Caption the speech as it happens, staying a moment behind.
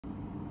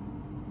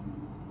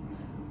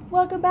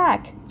Welcome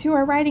back to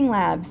our writing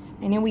labs.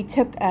 I know we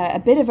took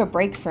a bit of a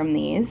break from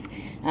these.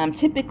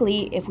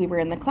 Typically, if we were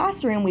in the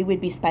classroom, we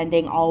would be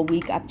spending all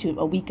week up to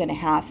a week and a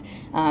half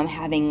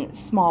having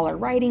smaller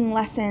writing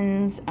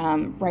lessons,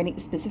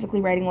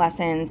 specifically writing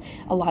lessons,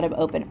 a lot of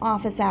open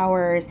office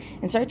hours.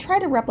 And so I tried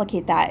to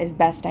replicate that as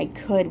best I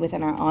could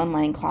within our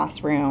online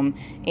classroom.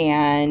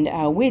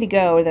 And way to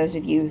go, those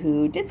of you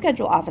who did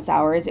schedule office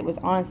hours. It was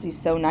honestly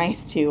so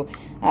nice to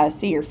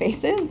see your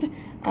faces.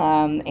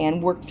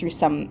 And work through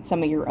some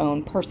of your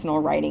own personal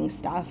writing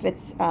stuff.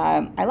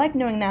 I like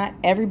knowing that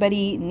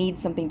everybody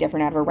needs something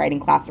different out of a writing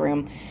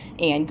classroom,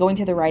 and going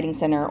to the writing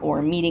center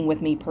or meeting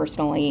with me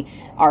personally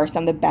are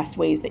some of the best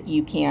ways that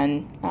you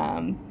can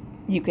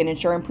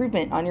ensure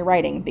improvement on your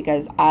writing,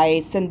 because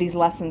I send these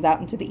lessons out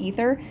into the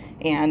ether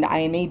and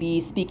I may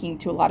be speaking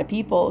to a lot of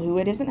people who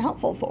it isn't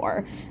helpful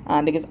for,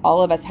 because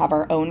all of us have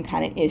our own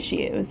kind of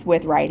issues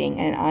with writing,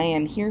 and I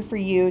am here for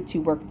you to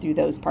work through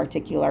those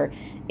particular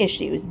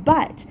issues.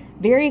 But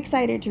very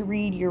excited to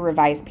read your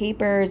revised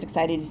papers,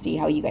 excited to see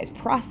how you guys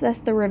process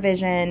the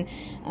revision,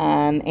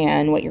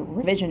 and what your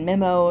revision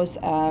memos,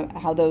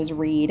 how those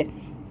read.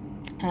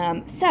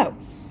 So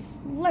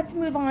let's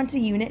move on to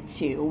Unit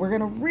 2. We're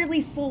going to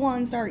really full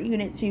on start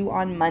Unit 2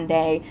 on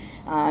Monday.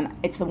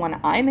 It's the one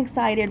I'm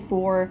excited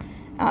for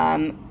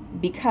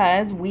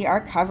because we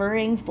are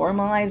covering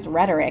formalized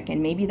rhetoric,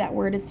 and maybe that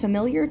word is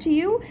familiar to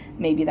you.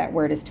 Maybe that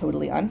word is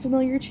totally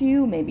unfamiliar to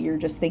you. Maybe you're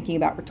just thinking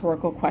about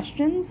rhetorical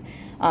questions.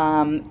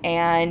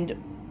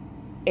 And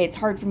it's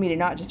hard for me to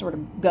not just sort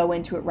of go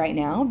into it right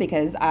now,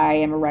 because I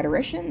am a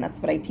rhetorician. That's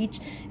what I teach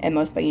at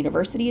most of my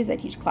universities. I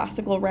teach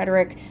classical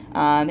rhetoric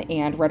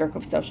and rhetoric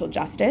of social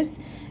justice,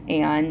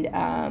 and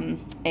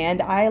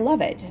I love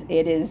it.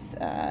 It is.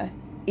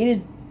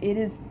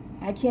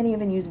 I can't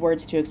even use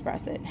words to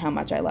express it, how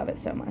much I love it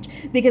so much,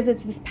 because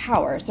it's this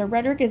power. So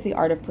rhetoric is the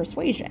art of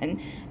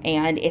persuasion,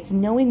 and it's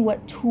knowing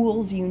what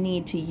tools you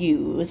need to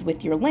use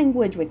with your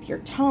language, with your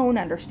tone,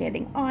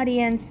 understanding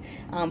audience,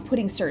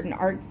 putting certain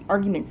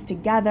arguments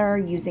together,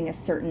 using a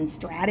certain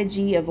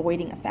strategy,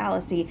 avoiding a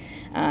fallacy,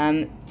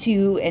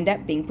 to end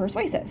up being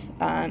persuasive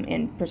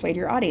and persuade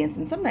your audience.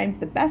 And sometimes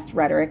the best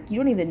rhetoric, you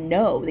don't even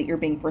know that you're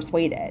being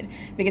persuaded,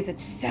 because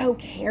it's so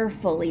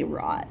carefully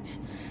wrought.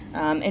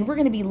 And we're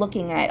going to be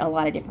looking at a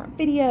lot of different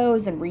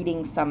videos and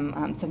reading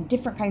some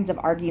different kinds of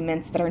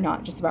arguments that are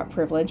not just about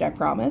privilege, I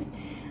promise,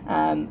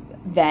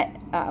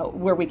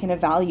 where we can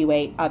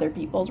evaluate other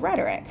people's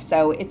rhetoric.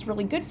 So it's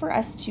really good for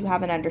us to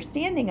have an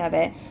understanding of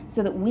it,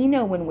 so that we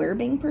know when we're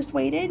being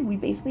persuaded. We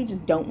basically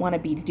just don't want to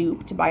be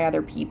duped by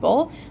other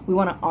people. We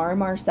want to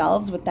arm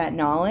ourselves with that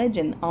knowledge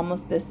and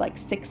almost this like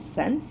sixth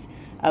sense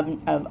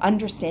of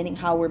understanding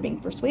how we're being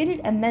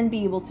persuaded, and then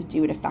be able to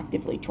do it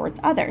effectively towards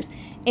others.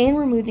 And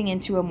we're moving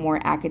into a more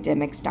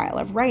academic style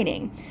of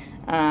writing.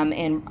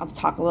 And I'll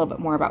talk a little bit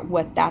more about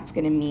what that's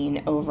going to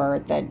mean over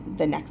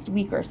the next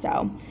week or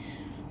so.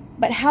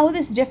 But how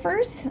this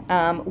differs,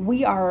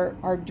 we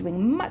are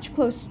doing much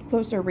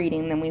closer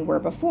reading than we were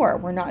before.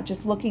 We're not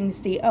just looking to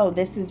see, oh,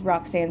 this is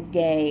Roxane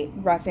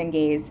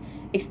Gay's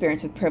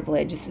experience with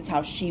privilege. This is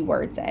how she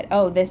words it.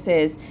 Oh, this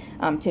is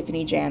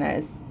Tiffany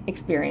Jana's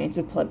experience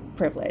with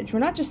privilege. We're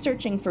not just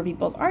searching for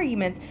people's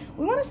arguments.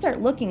 We want to start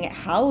looking at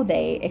how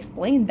they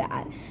explain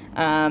that.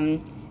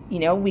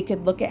 We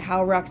could look at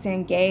how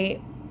Roxane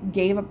Gay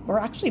or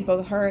actually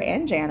both her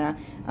and Jana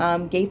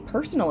gave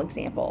personal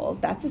examples.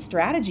 That's a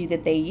strategy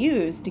that they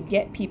use to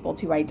get people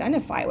to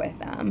identify with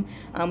them.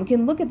 We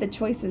can look at the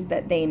choices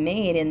that they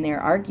made in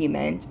their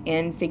argument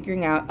and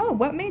figuring out, oh,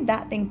 what made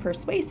that thing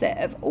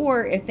persuasive?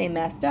 Or if they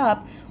messed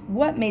up,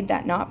 what made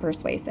that not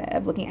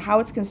persuasive? Looking at how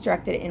it's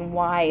constructed and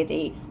why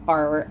they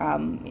are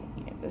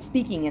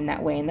speaking in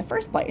that way in the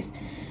first place.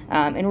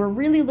 And we're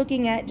really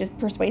looking at just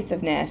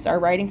persuasiveness. Our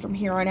writing from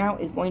here on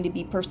out is going to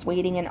be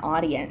persuading an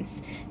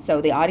audience. So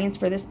the audience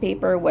for this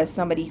paper was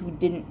somebody who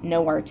didn't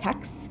know our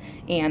texts,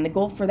 and the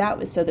goal for that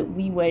was so that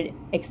we would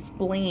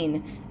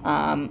explain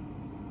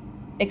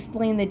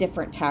the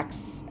different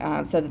texts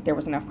so that there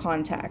was enough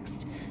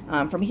context.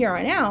 From here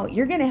on out,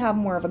 you're going to have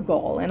more of a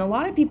goal, and a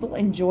lot of people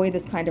enjoy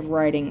this kind of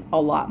writing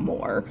a lot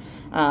more,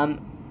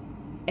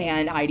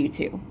 and I do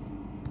too.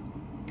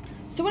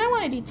 So what I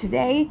want to do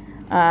today,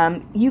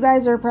 you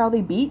guys are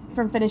probably beat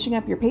from finishing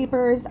up your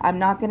papers. I'm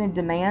not going to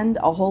demand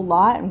a whole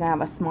lot. I'm going to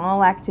have a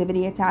small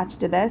activity attached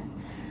to this.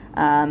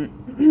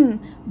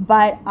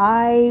 But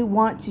I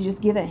want to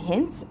just give a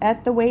hint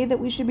at the way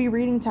that we should be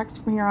reading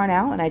text from here on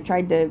out. And I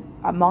tried to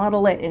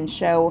model it and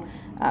show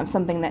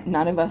something that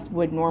none of us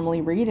would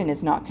normally read and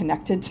is not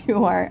connected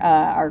to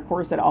our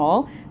course at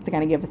all, to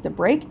kind of give us a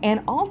break.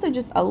 And also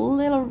just a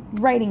little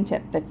writing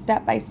tip that's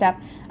step by step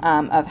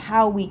of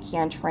how we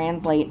can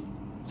translate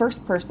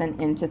first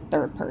person into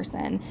third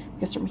person,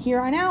 because from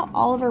here on out,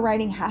 all of our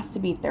writing has to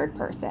be third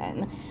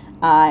person.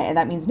 And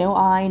that means no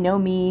I, no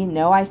me,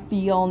 no I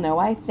feel, no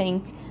I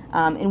think.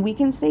 And we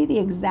can say the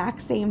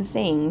exact same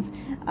things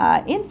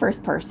in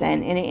first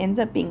person, and it ends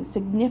up being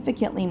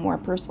significantly more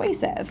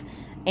persuasive.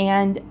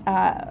 And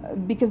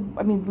because,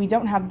 I mean, we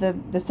don't have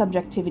the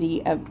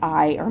subjectivity of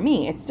I or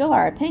me. It's still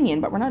our opinion,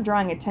 but we're not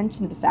drawing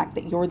attention to the fact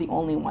that you're the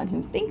only one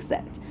who thinks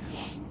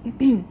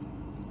it.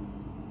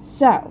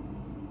 So,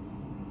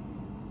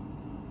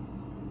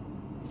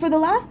 for the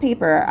last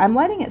paper, I'm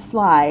letting it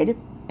slide,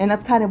 and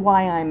that's kind of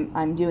why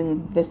I'm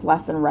doing this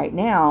lesson right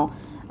now,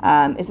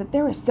 is that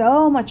there was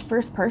so much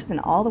first person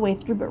all the way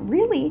through, but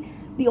really,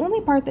 the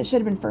only part that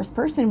should have been first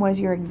person was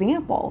your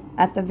example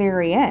at the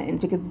very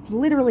end, because it's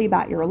literally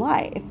about your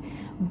life.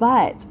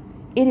 But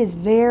it is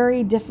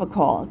very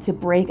difficult to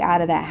break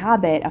out of that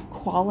habit of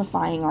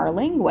qualifying our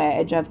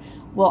language of,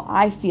 well,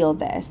 I feel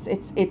this.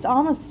 It's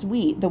almost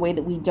sweet the way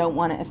that we don't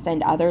want to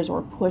offend others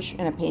or push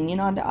an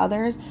opinion onto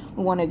others.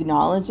 We want to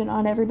acknowledge that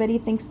not everybody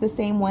thinks the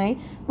same way.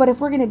 But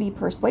if we're going to be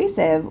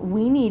persuasive,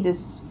 we need to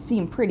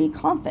seem pretty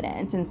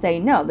confident and say,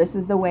 no, this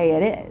is the way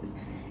it is.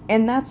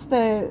 And that's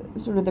the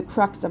sort of the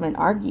crux of an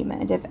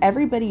argument. If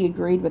everybody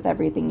agreed with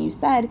everything you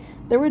said,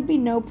 there would be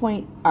no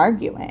point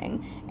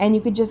arguing. And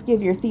you could just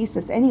give your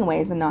thesis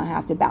anyways and not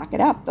have to back it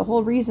up. The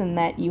whole reason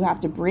that you have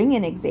to bring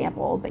in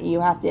examples, that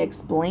you have to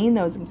explain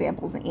those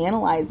examples and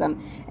analyze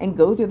them and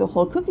go through the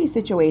whole cookie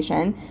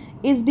situation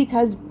is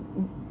because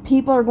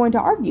people are going to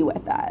argue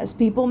with us.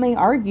 People may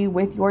argue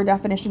with your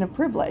definition of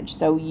privilege.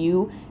 So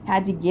you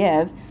had to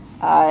give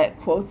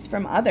quotes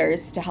from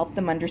others to help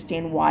them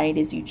understand why it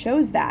is you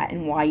chose that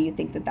and why you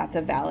think that that's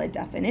a valid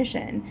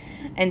definition.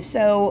 And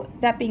so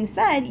that being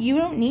said, you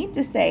don't need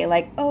to say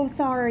like, oh,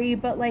 sorry,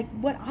 but like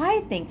what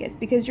I think is,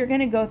 because you're going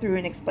to go through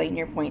and explain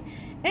your point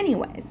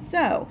anyways.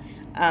 So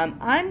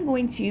I'm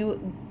going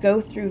to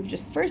go through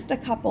just first a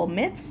couple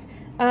myths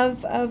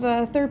of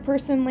a third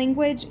person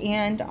language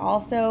and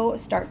also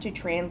start to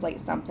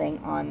translate something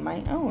on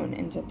my own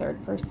into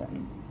third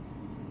person.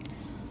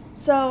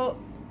 So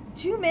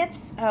two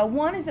myths.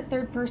 One is that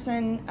third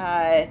person,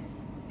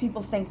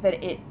 people think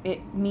that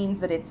it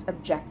means that it's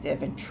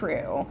objective and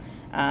true.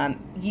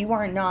 You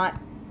are not,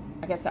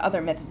 I guess the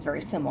other myth is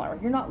very similar.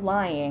 You're not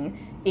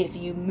lying if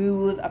you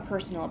move a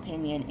personal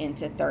opinion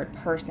into third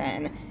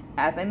person.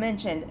 As I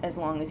mentioned, as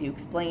long as you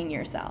explain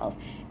yourself.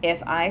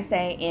 If I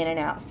say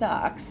In-N-Out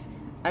sucks,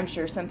 I'm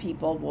sure some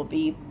people will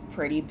be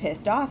pretty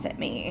pissed off at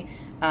me.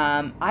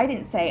 I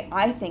didn't say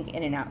I think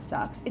In-N-Out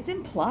sucks. It's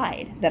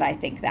implied that I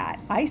think that.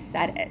 I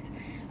said it.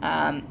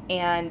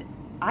 And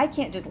I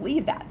can't just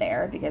leave that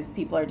there because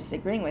people are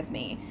disagreeing with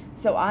me.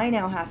 So I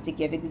now have to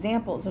give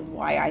examples of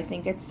why I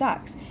think it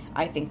sucks.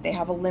 I think they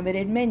have a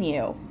limited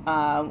menu.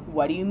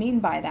 What do you mean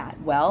by that?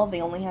 Well, they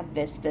only have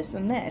this, this,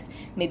 and this.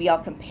 Maybe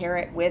I'll compare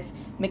it with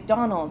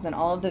McDonald's and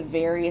all of the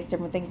various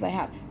different things they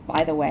have.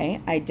 By the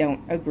way, I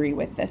don't agree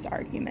with this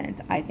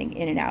argument. I think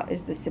In-N-Out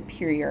is the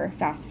superior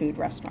fast food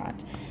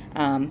restaurant.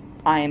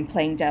 I am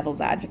playing devil's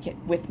advocate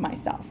with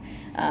myself.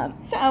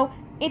 So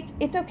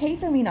it's okay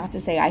for me not to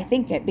say I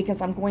think it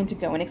because I'm going to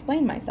go and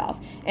explain myself.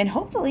 And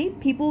hopefully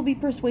people will be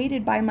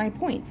persuaded by my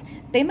points.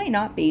 They may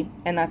not be,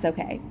 and that's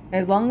okay.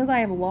 As long as I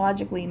have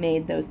logically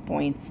made those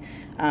points,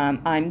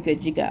 I'm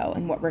good to go.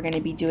 And what we're going to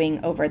be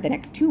doing over the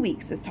next 2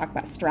 weeks is talk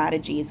about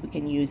strategies we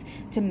can use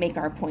to make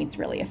our points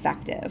really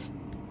effective.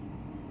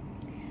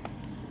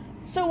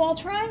 So while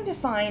trying to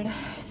find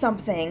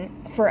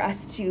something for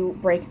us to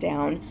break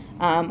down,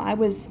 I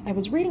was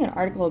reading an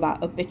article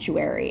about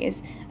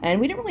obituaries,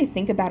 and we don't really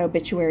think about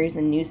obituaries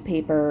in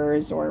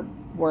newspapers or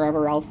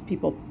wherever else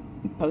people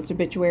post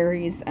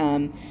obituaries,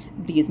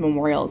 these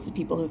memorials to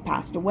people who've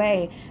passed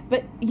away.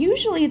 But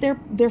usually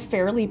they're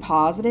fairly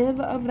positive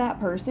of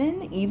that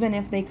person, even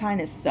if they kind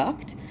of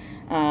sucked.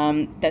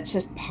 That's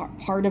just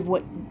part of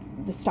what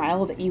the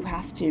style that you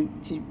have to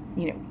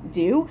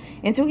do.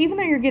 And so even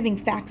though you're giving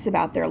facts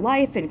about their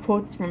life and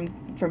quotes from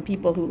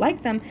people who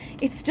like them,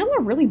 it's still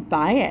a really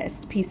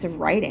biased piece of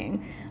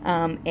writing.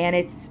 And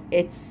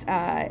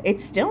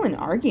it's still an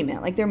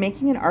argument. Like they're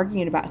making an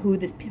argument about who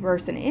this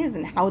person is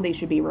and how they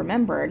should be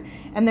remembered.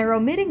 And they're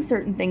omitting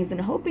certain things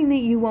and hoping that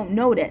you won't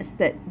notice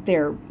that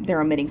they're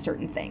omitting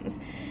certain things.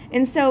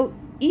 And so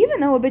even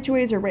though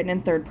obituaries are written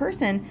in third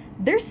person,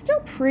 they're still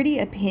pretty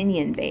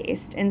opinion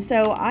based. And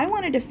so I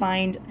wanted to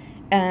find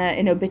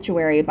an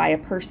obituary by a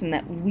person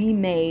that we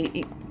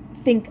may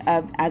think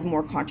of as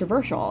more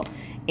controversial.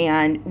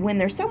 And when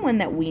there's someone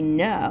that we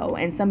know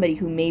and somebody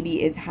who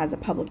maybe has a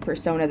public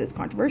persona that's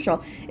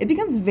controversial, it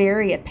becomes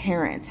very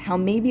apparent how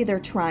maybe they're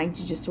trying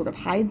to just sort of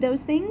hide those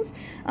things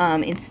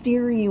and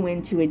steer you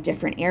into a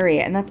different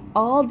area. And that's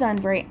all done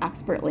very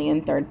expertly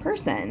in third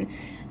person.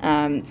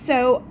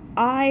 So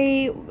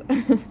I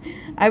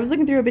was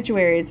looking through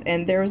obituaries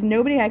and there was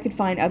nobody I could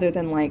find other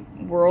than like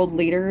world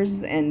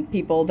leaders and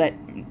people that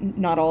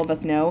not all of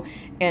us know.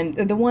 And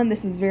the one,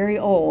 this is very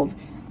old,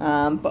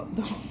 but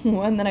the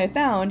one that I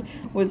found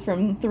was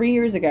from 3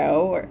 years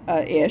ago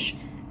ish,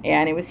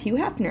 and it was Hugh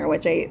Hefner,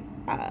 which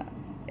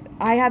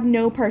I have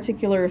no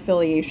particular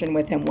affiliation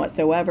with him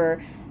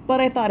whatsoever,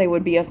 but I thought it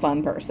would be a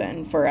fun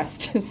person for us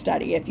to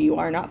study. If you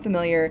are not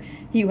familiar,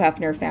 Hugh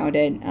Hefner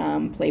founded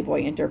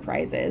Playboy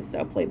Enterprises,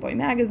 so Playboy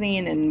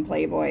magazine and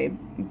Playboy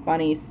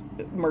bunny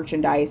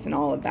merchandise and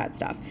all of that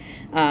stuff.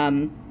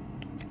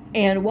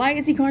 And why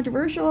is he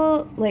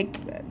controversial? Like,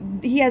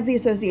 he has the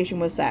association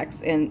with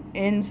sex, and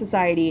in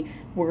society,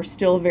 we're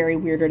still very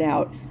weirded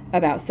out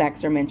about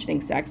sex or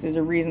mentioning sex. There's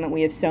a reason that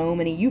we have so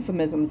many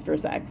euphemisms for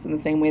sex, in the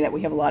same way that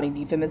we have a lot of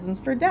euphemisms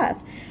for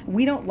death.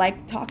 We don't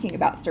like talking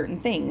about certain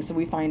things, so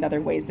we find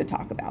other ways to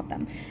talk about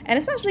them. And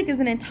especially because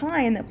in a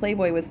time that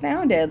Playboy was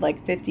founded,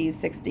 like 50s,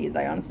 60s,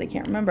 I honestly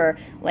can't remember,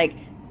 like,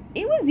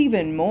 it was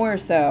even more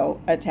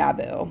so a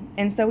taboo.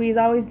 And so he's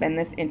always been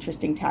this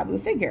interesting taboo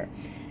figure.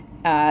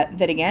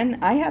 That again,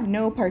 I have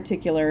no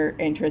particular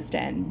interest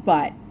in,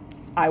 but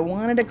I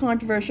wanted a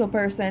controversial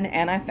person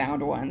and I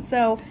found one.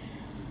 So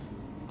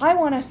I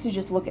want us to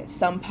just look at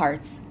some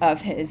parts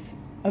of his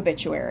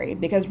obituary,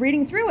 because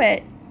reading through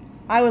it,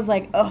 I was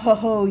like,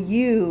 oh,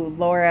 you,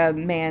 Laura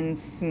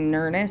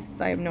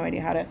Mansnernus, I have no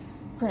idea how to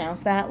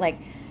pronounce that. Like,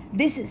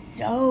 this is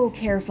so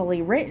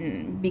carefully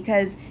written,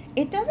 because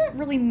it doesn't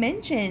really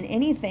mention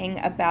anything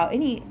about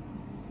any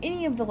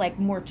of the like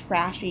more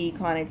trashy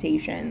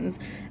connotations,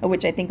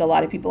 which I think a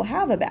lot of people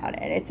have about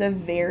it. It's a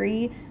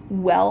very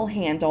well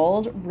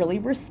handled, really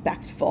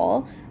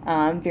respectful,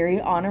 very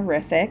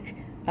honorific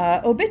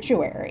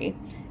obituary.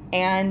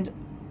 And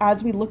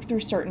as we look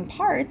through certain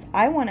parts,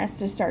 I want us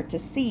to start to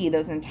see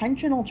those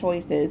intentional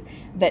choices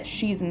that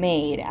she's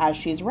made as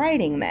she's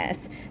writing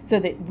this, so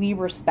that we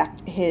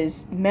respect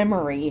his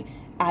memory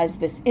as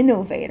this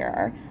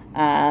innovator,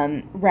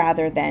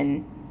 rather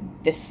than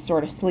this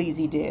sort of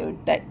sleazy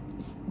dude that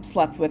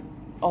slept with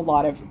a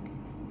lot of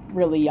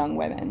really young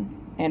women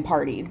and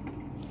partied.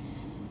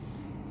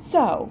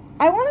 So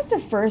I want us to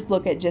first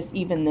look at just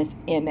even this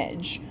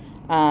image.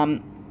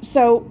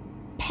 So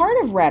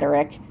part of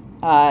rhetoric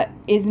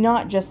is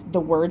not just the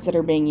words that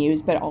are being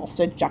used, but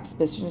also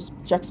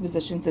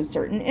juxtapositions of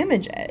certain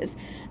images.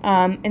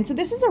 And so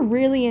this is a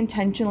really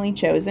intentionally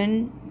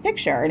chosen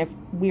picture. And if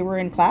we were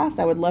in class,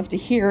 I would love to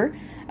hear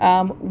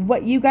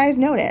what you guys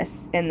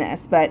notice in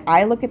this. But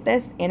I look at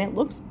this and it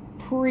looks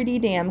pretty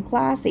damn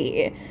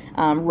classy.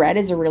 Red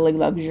is a really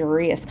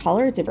luxurious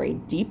color. It's a very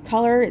deep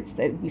color.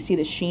 We see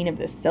the sheen of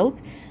the silk.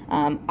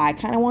 I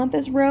kind of want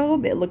this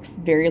robe. It looks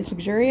very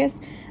luxurious.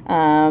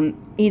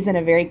 He's in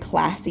a very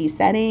classy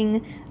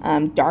setting.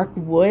 Dark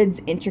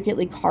woods,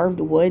 intricately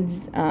carved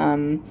woods,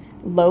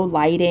 low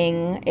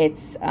lighting.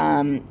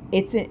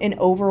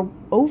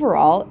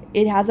 Overall,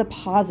 it has a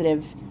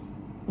positive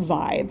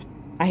vibe.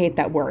 I hate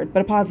that word,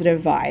 but a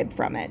positive vibe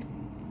from it.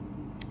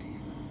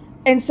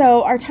 And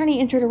so our tiny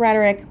intro to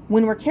rhetoric,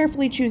 when we're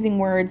carefully choosing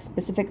words,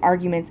 specific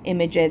arguments,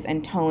 images,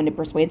 and tone to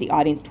persuade the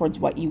audience towards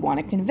what you want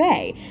to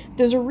convey.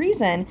 There's a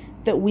reason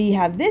that we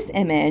have this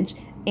image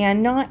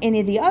and not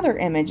any of the other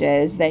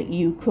images that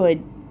you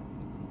could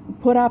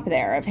put up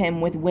there of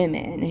him with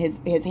women,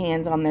 his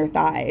hands on their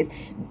thighs,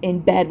 in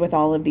bed with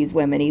all of these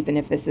women, even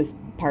if this is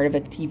part of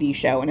a TV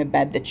show in a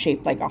bed that's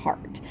shaped like a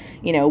heart.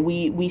 You know,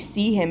 we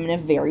see him in a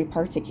very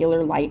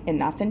particular light, and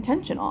that's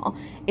intentional.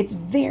 It's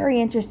very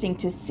interesting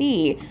to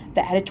see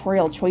the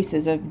editorial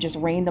choices of just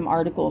random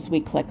articles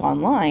we click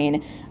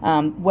online.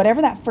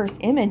 Whatever that first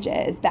image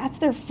is, that's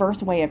their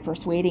first way of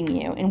persuading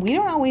you, and we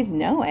don't always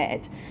know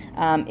it.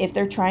 If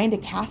they're trying to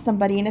cast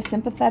somebody in a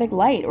sympathetic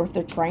light, or if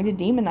they're trying to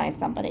demonize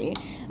somebody.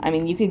 I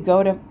mean, you could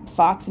go to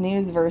Fox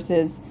News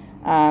versus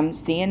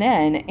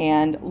CNN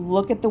and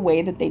look at the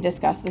way that they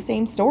discuss the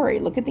same story.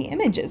 Look at the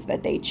images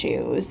that they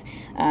choose.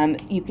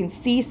 You can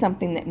see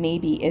something that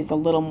maybe is a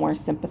little more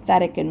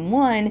sympathetic in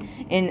one,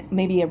 and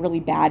maybe a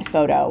really bad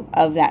photo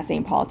of that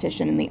same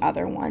politician in the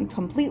other one,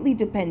 completely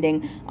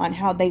depending on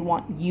how they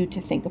want you to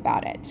think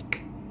about it.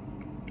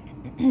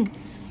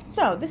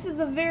 So this is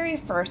the very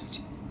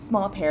first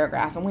small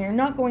paragraph, and we are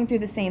not going through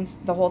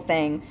the whole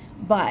thing,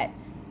 but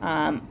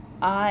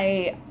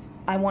I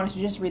wanted to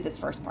just read this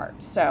first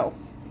part. So,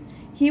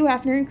 Hugh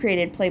Hefner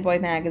created Playboy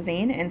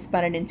magazine and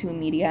spun it into a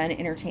media and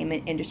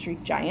entertainment industry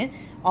giant,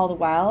 all the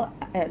while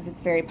as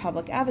its very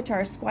public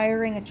avatar,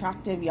 squiring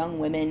attractive young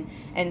women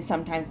and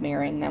sometimes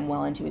marrying them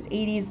well into his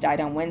 80s,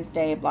 died on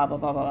Wednesday, blah, blah,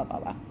 blah, blah, blah,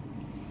 blah.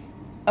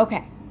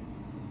 Okay.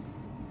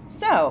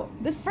 So,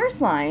 this first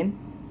line,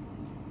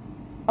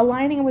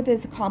 aligning with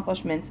his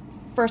accomplishments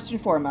first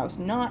and foremost,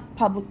 not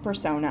public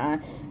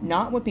persona,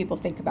 not what people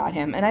think about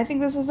him. And I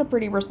think this is a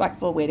pretty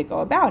respectful way to go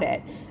about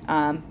it.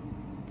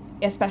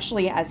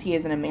 Especially as he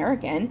is an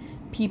American,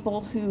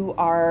 people who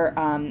are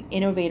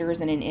innovators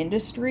in an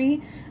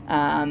industry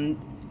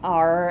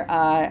are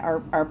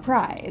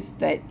prized,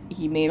 that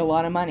he made a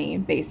lot of money,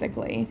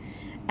 basically.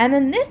 And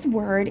then this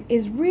word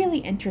is really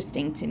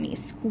interesting to me,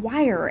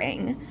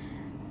 squiring.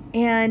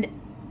 And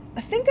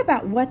think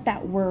about what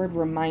that word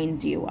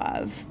reminds you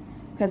of.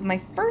 Because my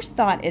first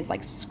thought is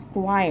like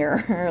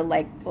squire,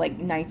 like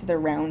Knights of the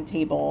Round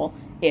Table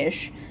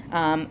ish.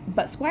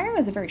 But squire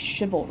is a very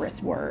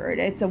chivalrous word.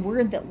 It's a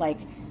word that, like,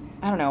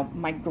 I don't know,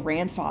 my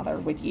grandfather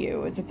would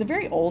use. It's a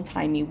very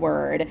old-timey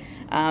word.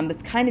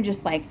 It's kind of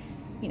just like,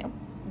 you know,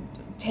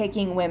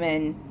 taking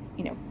women,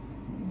 you know,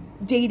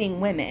 dating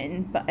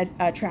women, but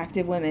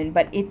attractive women,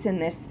 but it's in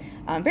this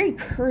very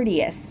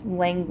courteous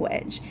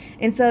language.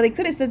 And so they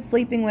could have said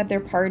sleeping with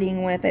or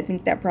partying with. I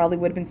think that probably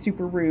would have been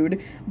super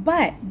rude,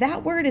 but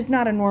that word is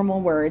not a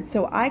normal word.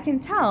 So I can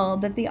tell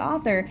that the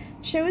author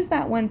chose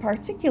that one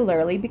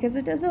particularly because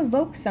it does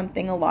evoke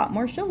something a lot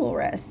more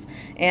chivalrous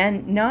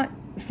and not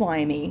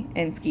slimy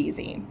and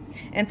skeezy.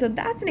 And so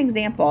that's an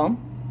example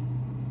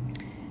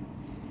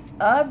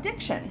of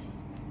diction.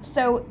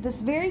 So this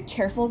very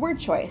careful word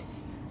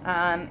choice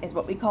is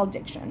what we call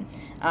diction.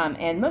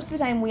 And most of the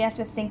time we have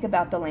to think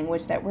about the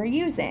language that we're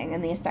using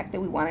and the effect that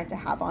we want it to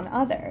have on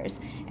others.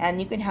 And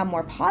you can have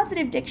more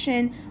positive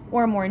diction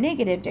or more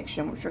negative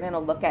diction, which we're going to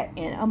look at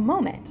in a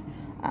moment.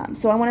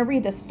 So I want to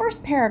read this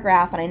first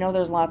paragraph, and I know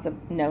there's lots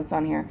of notes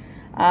on here.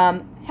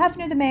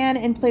 Hefner the man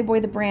and Playboy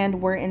the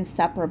brand were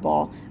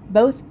inseparable.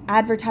 Both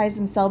advertised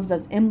themselves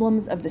as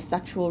emblems of the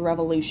sexual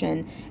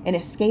revolution, an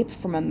escape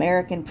from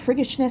American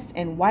priggishness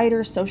and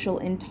wider social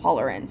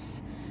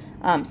intolerance.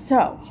 So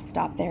I'll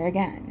stop there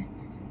again.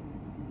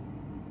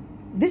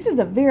 This is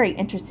a very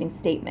interesting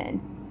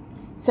statement.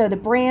 So the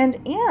brand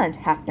and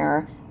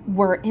Hefner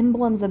were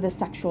emblems of the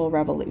sexual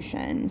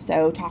revolution.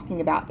 So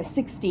talking about the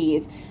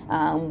 60s,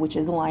 which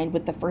is aligned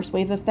with the first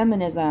wave of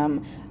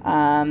feminism,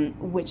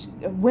 which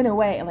went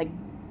away, like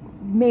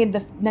made the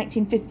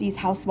 1950s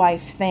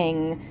housewife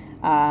thing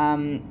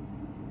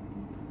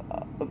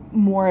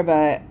more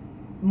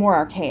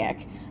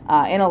archaic,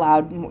 and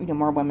allowed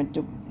more women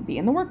to be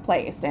in the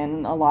workplace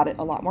and a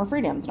lot more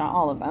freedoms. Not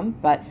all of them,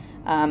 but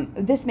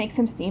this makes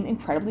him seem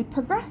incredibly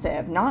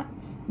progressive, not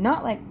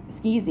like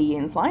skeezy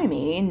and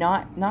slimy,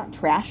 not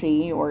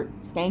trashy or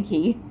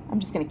skanky. I'm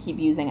just going to keep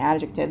using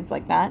adjectives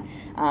like that.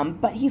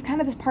 But he's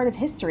kind of this part of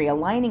history,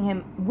 aligning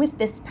him with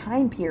this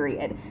time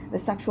period, the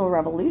sexual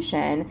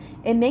revolution.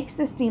 It makes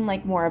this seem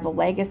like more of a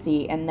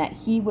legacy and that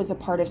he was a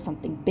part of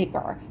something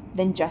bigger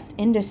than just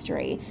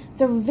industry.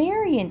 So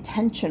very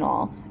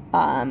intentional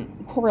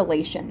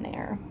correlation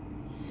there.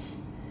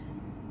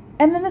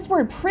 And then this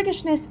word,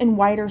 priggishness and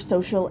wider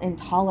social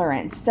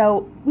intolerance.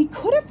 So we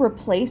could have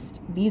replaced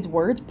these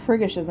words.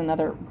 Priggish is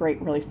another great,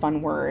 really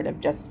fun word of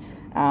just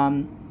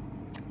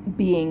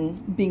being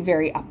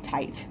very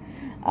uptight.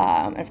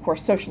 And of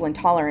course, social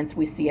intolerance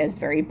we see as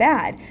very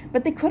bad.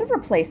 But they could have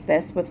replaced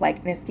this with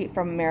like an escape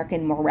from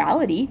American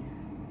morality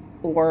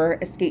or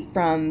escape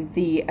from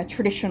the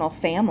traditional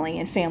family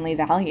and family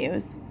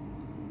values.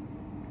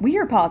 We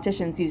hear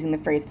politicians using the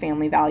phrase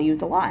family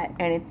values a lot,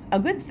 and it's a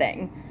good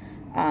thing.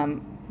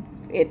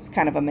 It's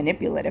kind of a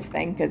manipulative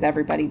thing because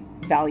everybody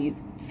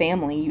values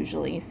family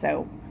usually,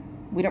 so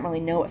we don't really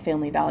know what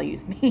family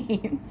values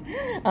means.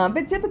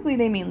 But typically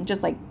they mean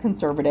just like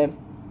conservative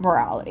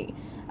morality.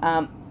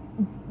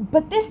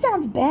 But this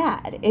sounds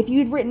bad. If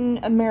you'd written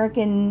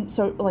American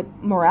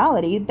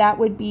morality, that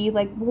would be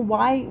like, well,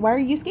 why are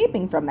you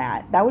escaping from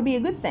that? That would be a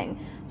good thing.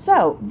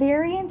 So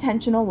very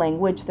intentional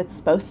language that's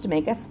supposed to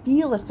make us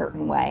feel a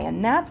certain way.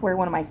 And that's where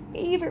one of my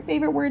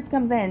favorite words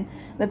comes in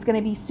that's going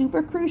to be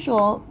super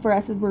crucial for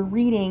us as we're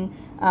reading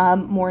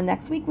more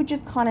next week, which is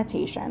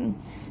connotation.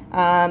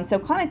 So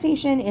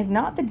connotation is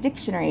not the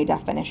dictionary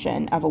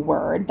definition of a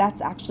word.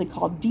 That's actually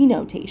called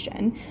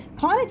denotation.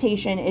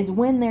 Connotation is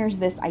when there's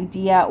this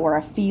idea or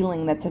a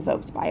feeling that's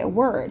evoked by a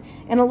word.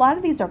 And a lot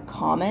of these are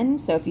common.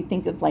 So if you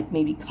think of like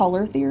maybe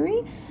color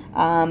theory,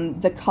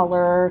 the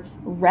color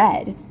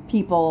red,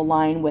 people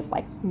align with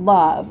like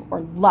love or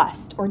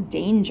lust or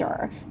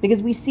danger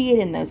because we see it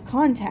in those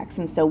contexts.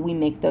 And so we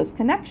make those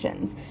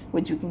connections,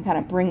 which we can kind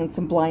of bring in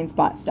some blind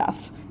spot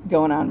stuff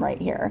going on right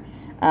here.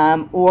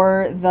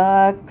 Or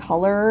the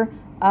color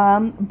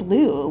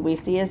blue we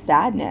see as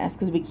sadness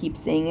because we keep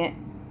seeing it,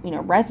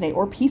 resonate,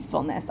 or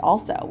peacefulness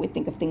also. We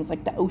think of things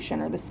like the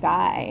ocean or the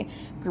sky.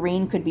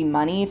 Green could be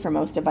money. For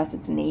most of us,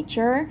 it's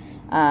nature.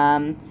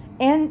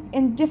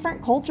 And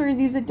different cultures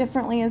use it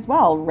differently as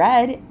well.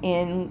 Red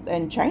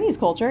in Chinese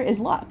culture is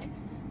luck.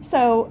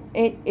 So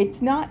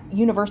it's not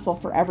universal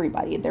for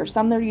everybody. There's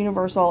some that are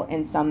universal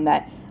and some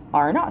that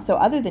are not. So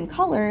other than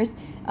colors,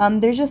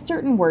 there's just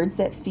certain words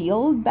that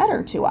feel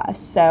better to us.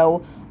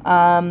 So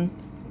a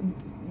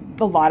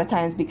lot of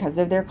times because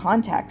of their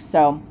context.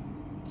 So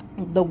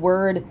the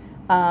word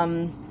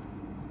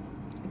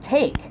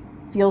take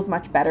feels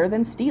much better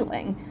than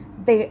stealing.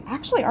 They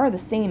actually are the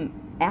same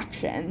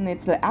action.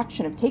 It's the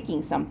action of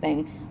taking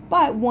something,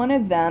 but one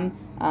of them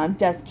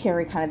does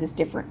carry kind of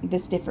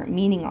this different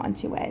meaning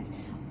onto it.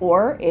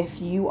 Or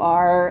if you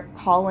are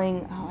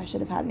calling, I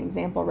should have had an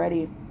example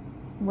ready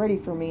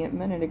for me a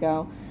minute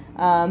ago,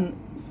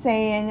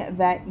 saying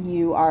that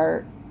you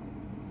are,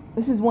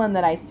 this is one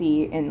that I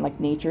see in like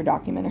nature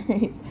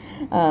documentaries,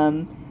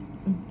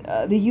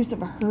 the use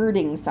of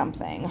herding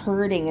something.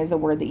 Herding is a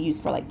word that you use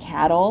for like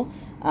cattle,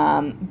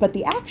 but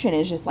the action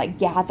is just like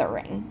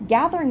gathering.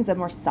 Gathering is a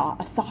more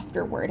a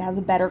softer word. It has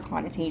a better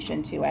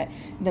connotation to it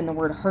than the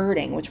word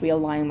herding, which we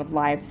align with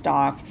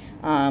livestock,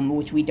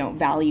 which we don't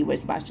value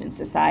as much in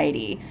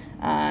society.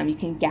 You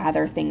can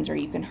gather things or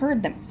you can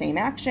herd them. Same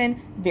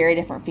action, very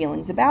different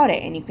feelings about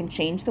it. And you can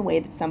change the way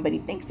that somebody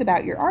thinks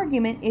about your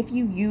argument if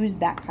you use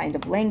that kind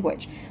of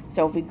language.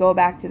 So if we go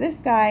back to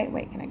this guy,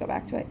 wait, can I go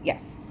back to it?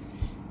 Yes.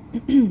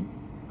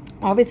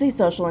 Obviously,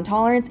 social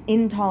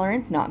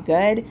intolerance, not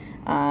good,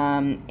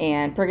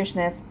 and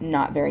priggishness,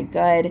 not very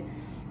good.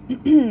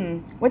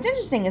 What's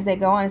interesting is they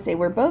go on to say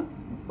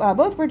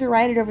both were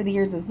derided over the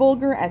years as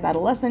vulgar, as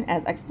adolescent,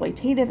 as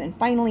exploitative, and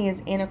finally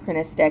as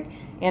anachronistic.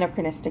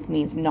 Anachronistic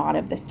means not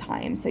of this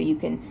time. So you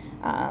can,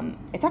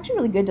 it's actually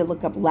really good to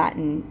look up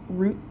Latin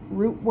root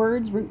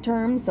words, root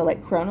terms. So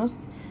like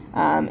chronos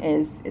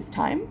is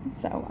time.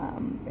 So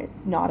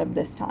it's not of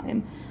this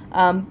time.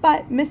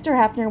 But Mr.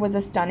 Hefner was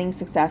a stunning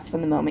success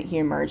from the moment he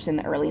emerged in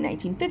the early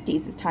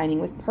 1950s. His timing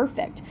was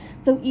perfect.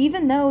 So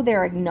even though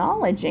they're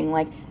acknowledging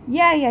like,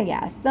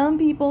 yeah, some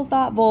people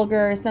thought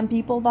vulgar, some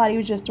people thought he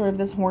was just sort of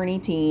this horny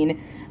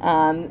teen,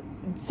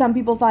 some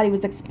people thought he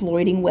was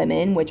exploiting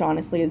women, which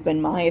honestly has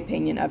been my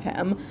opinion of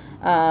him.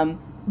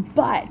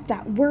 But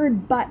that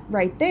word "but"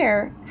 right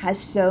there has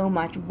so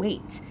much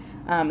weight.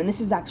 And this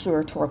is actually a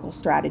rhetorical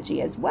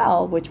strategy as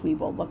well, which we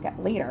will look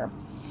at later.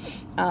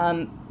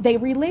 They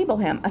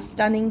relabel him a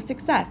stunning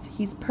success.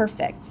 He's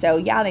perfect. So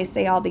yeah, they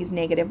say all these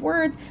negative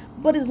words,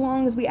 but as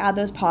long as we add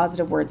those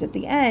positive words at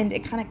the end,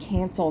 it kind of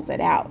cancels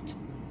it out.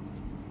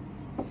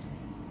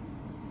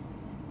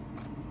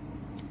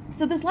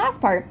 So this last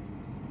part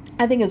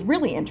I think is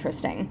really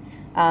interesting.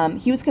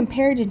 He was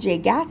compared to Jay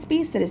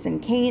Gatsby, Citizen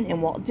Kane,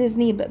 and Walt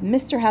Disney, but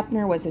Mr.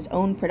 Hefner was his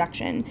own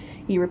production.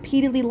 He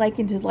repeatedly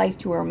likened his life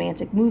to a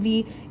romantic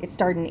movie. It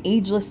starred an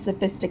ageless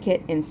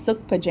sophisticate in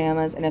silk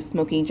pajamas and a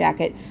smoking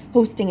jacket,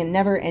 hosting a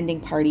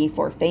never-ending party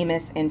for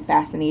famous and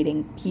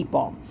fascinating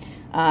people.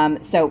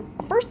 So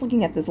first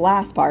looking at this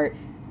last part,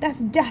 that's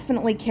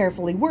definitely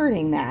carefully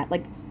wording that.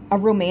 Like a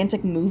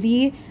romantic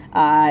movie,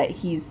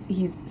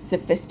 he's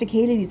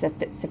sophisticated, he's a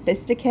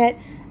sophisticate.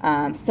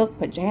 Silk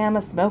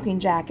pajamas, smoking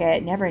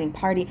jacket, never-ending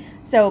party.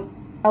 So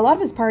a lot of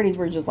his parties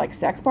were just like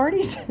sex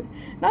parties.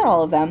 Not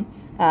all of them.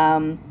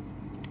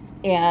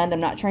 And I'm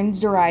not trying to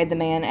deride the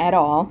man at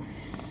all.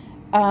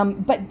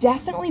 But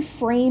definitely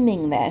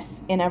framing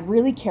this in a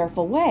really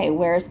careful way,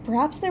 whereas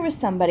perhaps there was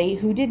somebody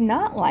who did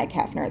not like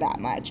Hefner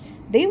that much.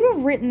 They would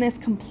have written this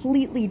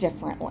completely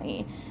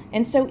differently.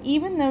 And so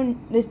even though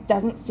this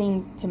doesn't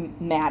seem to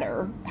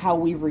matter how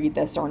we read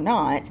this or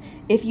not,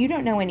 if you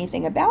don't know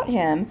anything about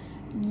him,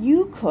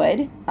 you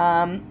could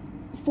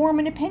form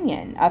an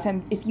opinion of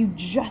him if you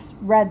just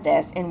read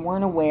this and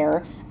weren't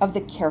aware of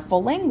the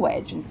careful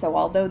language. And so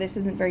although this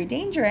isn't very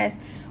dangerous,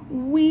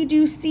 we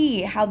do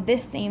see how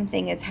this same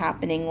thing is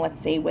happening,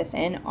 let's say,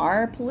 within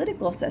our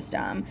political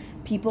system.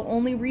 People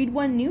only read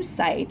one news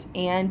site,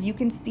 and you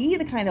can see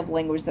the kind of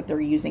language that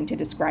they're using to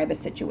describe a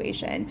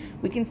situation.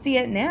 We can see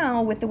it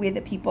now with the way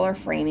that people are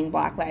framing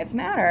Black Lives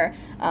Matter,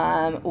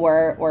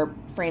 or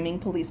framing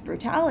police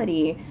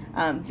brutality.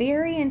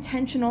 Very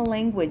intentional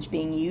language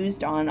being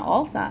used on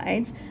all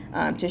sides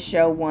to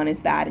show one is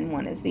bad and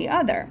one is the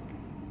other.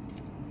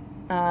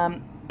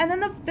 And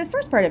then the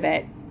first part of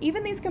it,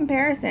 even these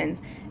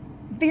comparisons,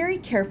 very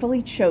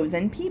carefully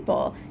chosen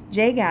people.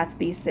 Jay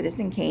Gatsby,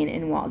 Citizen Kane,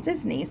 and Walt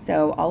Disney.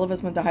 So all of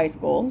us went to high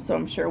school, so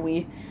I'm sure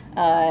we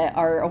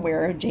are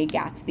aware of Jay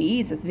Gatsby.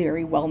 He's this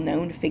very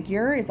well-known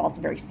figure. He's also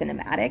very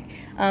cinematic.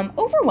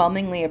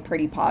 Overwhelmingly a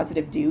pretty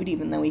positive dude,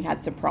 even though he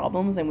had some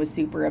problems and was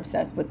super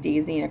obsessed with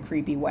Daisy in a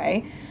creepy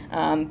way.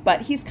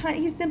 But he's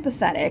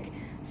sympathetic.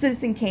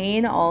 Citizen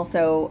Kane,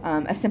 also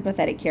a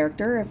sympathetic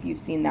character, if you've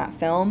seen that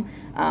film.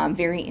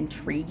 Very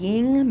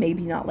intriguing,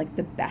 maybe not like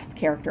the best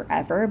character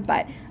ever,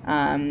 but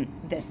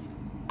this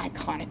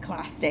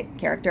iconoclastic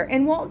character.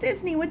 And Walt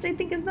Disney, which I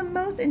think is the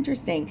most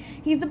interesting.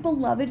 He's a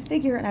beloved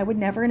figure, and I would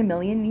never in a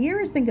million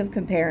years think of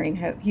comparing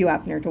Hugh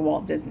Hefner to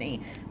Walt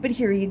Disney. But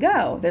here you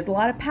go. There's a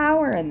lot of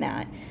power in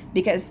that,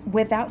 because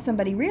without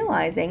somebody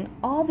realizing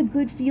all the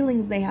good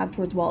feelings they have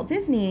towards Walt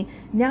Disney,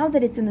 now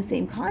that it's in the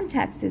same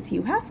context as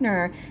Hugh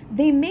Hefner,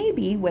 they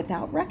maybe,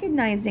 without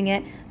recognizing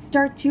it,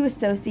 start to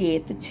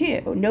associate the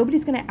two.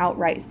 Nobody's going to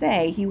outright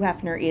say Hugh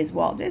Hefner is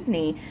Walt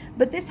Disney,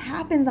 but this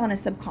happens on a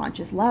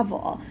subconscious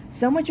level.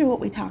 So much of what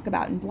we talk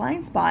about in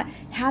Blind Spot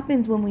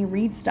happens when we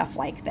read stuff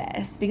like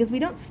this, because we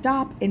don't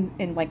stop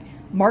and like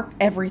mark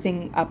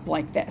everything up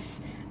like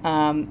this.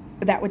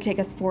 That would take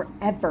us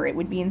forever. It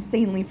would be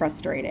insanely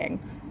frustrating.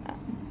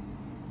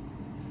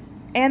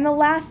 And the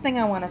last thing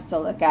I want us to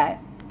look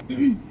at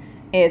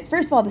is,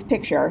 first of all, this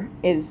picture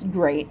is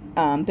great.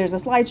 There's a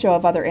slideshow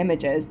of other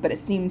images, but it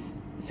seems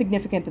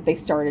significant that they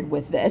started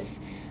with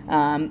this.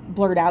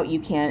 Blurred out, you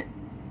can't,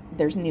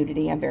 there's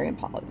nudity. I'm very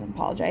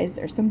apologize.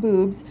 There's some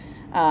boobs.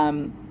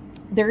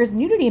 There is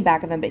nudity in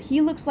back of him, but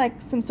he looks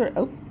like some sort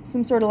of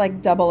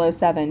like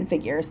 007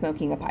 figure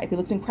smoking a pipe. He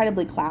looks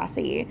incredibly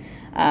classy.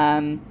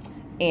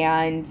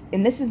 And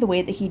this is the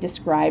way that he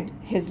described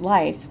his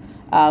life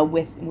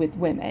with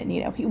women.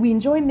 You know, we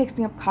enjoy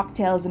mixing up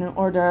cocktails in an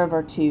hors d'oeuvre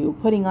or two,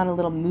 putting on a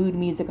little mood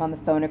music on the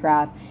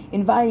phonograph,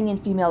 inviting in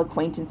female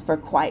acquaintance for a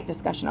quiet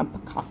discussion on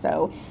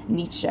Picasso,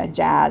 Nietzsche,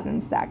 jazz,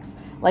 and sex.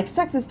 Like,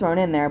 sex is thrown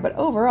in there, but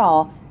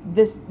overall,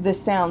 this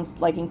sounds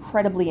like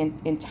incredibly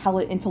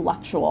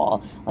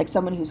intellectual, like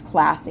someone who's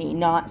classy,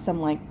 not some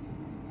like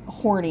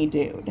horny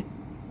dude.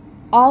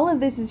 All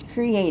of this is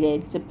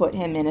created to put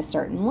him in a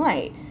certain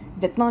light.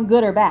 That's not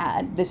good or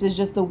bad. This is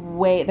just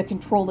the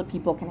control that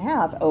people can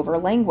have over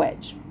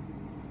language.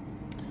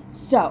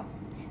 So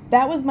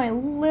that was my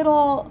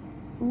little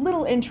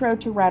intro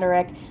to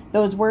rhetoric.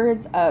 Those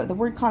words, the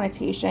word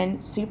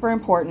connotation, super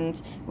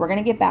important. We're going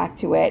to get back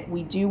to it.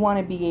 We do want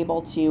to be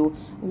able to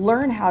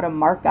learn how to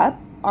mark up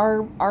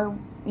our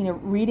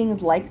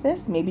readings like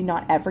this. Maybe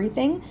not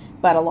everything,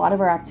 but a lot of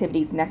our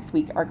activities next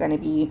week are going to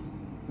be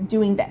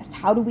doing this.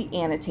 How do we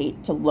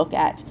annotate to look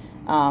at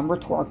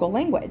rhetorical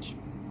language?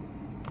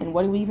 And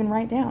what do we even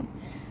write down?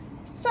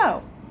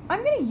 So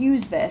I'm going to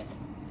use this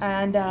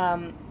and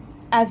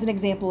as an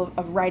example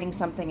of writing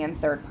something in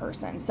third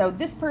person. So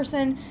this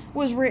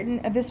was written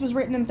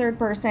in third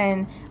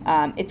person.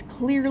 It's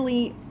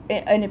clearly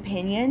an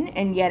opinion,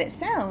 and yet it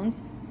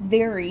sounds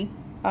very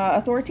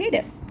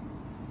authoritative.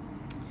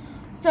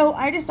 So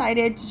I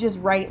decided to just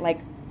write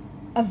like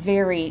a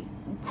very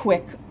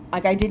quick,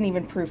 like I didn't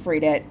even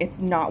proofread it. It's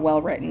not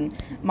well written.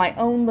 My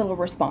own little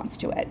response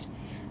to it.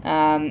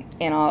 And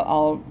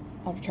I'll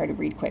try to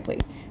read quickly.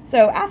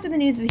 So, after the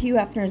news of Hugh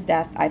Hefner's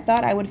death, I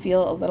thought I would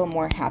feel a little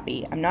more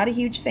happy. I'm not a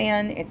huge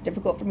fan. It's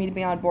difficult for me to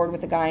be on board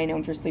with a guy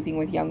known for sleeping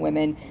with young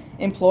women,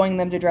 employing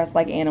them to dress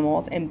like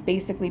animals, and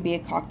basically be a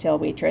cocktail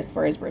waitress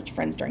for his rich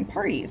friends during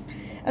parties.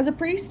 As a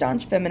pretty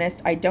staunch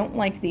feminist, I don't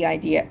like the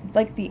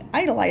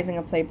idolizing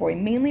a playboy,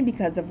 mainly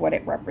because of what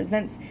it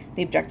represents,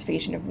 the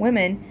objectification of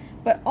women,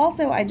 but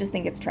also I just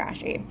think it's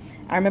trashy.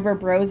 I remember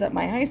bros at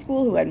my high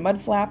school who had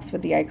mud flaps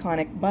with the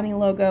iconic bunny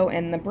logo,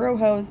 and the bro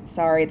hose,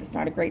 sorry, that's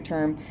not a great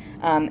term,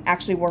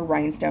 actually wore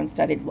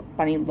rhinestone-studded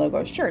bunny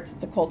logo shirts.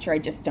 It's a culture I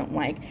just don't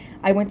like.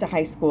 I went to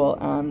high school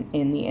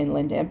in the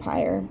Inland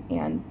Empire,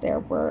 and there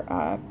were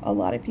a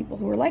lot of people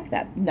who were like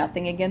that.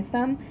 Nothing against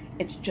them.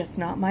 It's just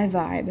not my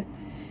vibe.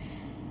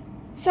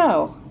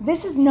 So,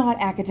 this is not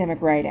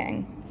academic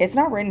writing. It's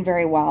not written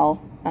very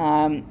well.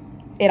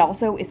 It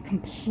also is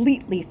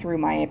completely through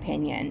my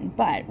opinion.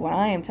 But what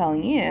I am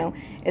telling you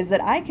is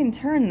that I can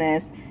turn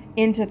this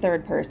into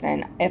third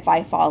person if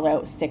I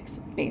follow 6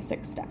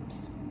 basic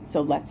steps.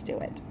 So let's do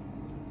it.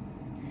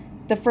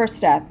 The first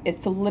step is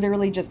to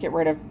literally just get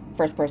rid of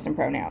first person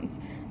pronouns.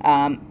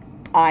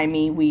 I,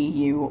 me, we,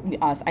 you,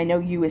 us. I know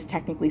you is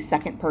technically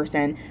second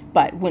person,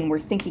 but when we're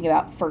thinking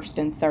about first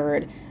and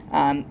third,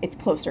 it's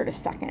closer to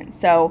second.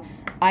 So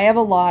I have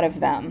a lot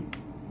of them,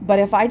 but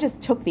if I just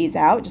took these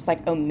out, just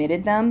like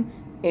omitted them,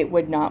 it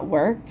would not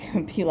work. It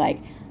would be like,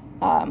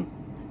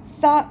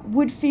 thought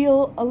would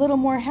feel a little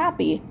more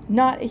happy.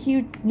 Not a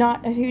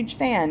huge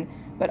fan,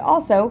 but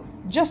also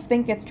just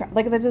think it's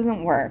like that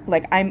doesn't work.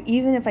 Like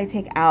even if I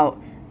take out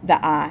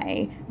the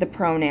I, the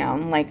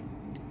pronoun, like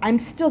I'm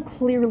still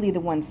clearly the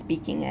one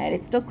speaking it.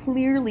 It's still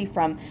clearly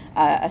from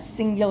a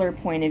singular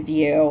point of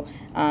view,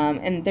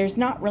 and there's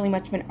not really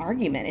much of an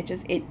argument.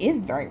 It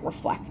is very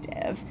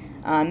reflective,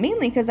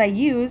 mainly because I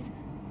use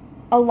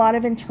a lot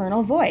of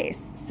internal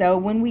voice. So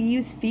when we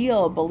use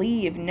feel,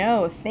 believe,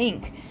 know,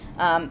 think,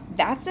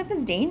 that stuff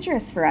is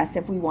dangerous for us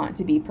if we want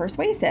to be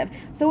persuasive.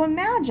 So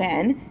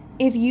imagine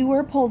if you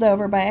were pulled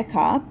over by a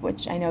cop,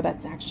 which I know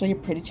that's actually a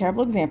pretty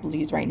terrible example to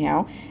use right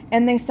now,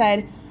 and they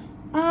said,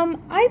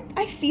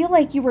 I feel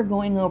like you were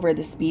going over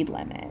the speed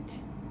limit.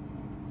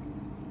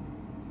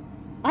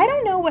 I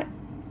don't know what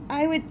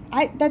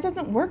that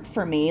doesn't work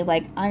for me.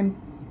 Like, I'm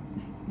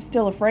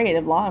still afraid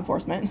of law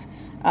enforcement.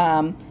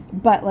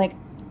 But like,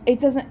 it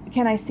doesn't,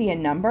 can I see a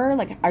number?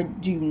 Like,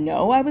 do you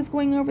know I was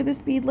going over the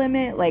speed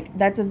limit? Like,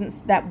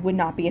 that would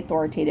not be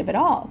authoritative at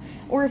all.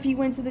 Or if you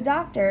went to the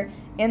doctor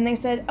and they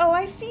said, oh,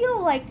 I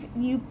feel like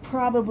you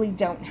probably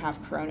don't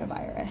have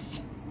coronavirus.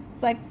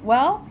 It's like,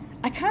 well,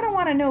 I kind of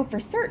want to know for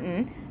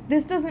certain.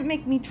 This doesn't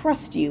make me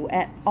trust you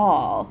at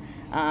all.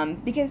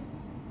 Because,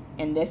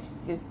 and this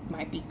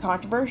might be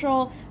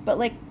controversial, but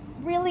like,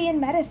 really in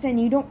medicine,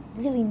 you don't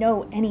really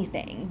know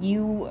anything.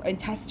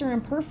 Tests are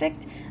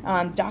imperfect.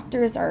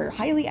 Doctors are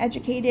highly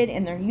educated,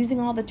 and they're using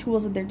all the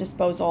tools at their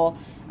disposal,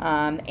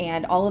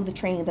 and all of the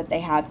training that they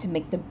have to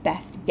make the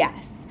best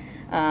guess.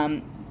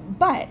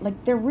 But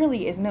like, there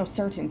really is no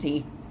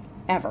certainty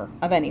ever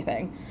of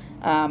anything.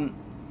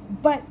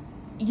 But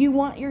you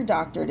want your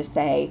doctor to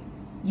say,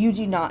 you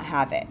do not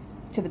have it.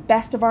 To the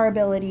best of our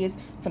abilities,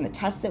 from the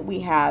tests that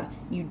we have,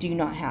 you do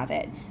not have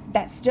it.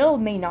 That still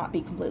may not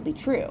be completely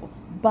true,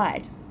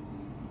 but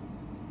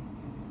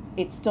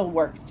it still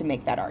works to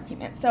make that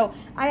argument. So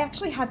I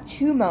actually have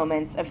 2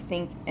 moments of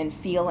think and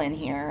feel in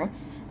here.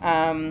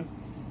 And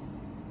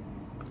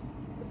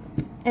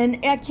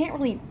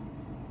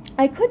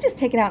I could just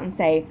take it out and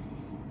say,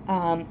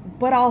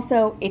 but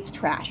also it's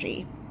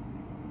trashy.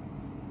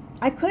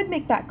 I could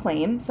make that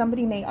claim.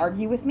 Somebody may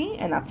argue with me,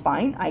 and that's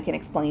fine. I can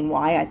explain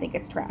why I think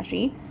it's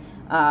trashy.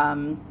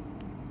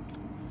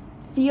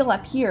 Feel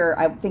up here,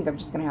 I think I'm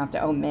just going to have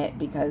to omit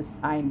because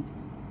I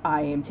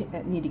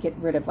need to get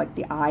rid of like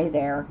the I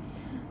there.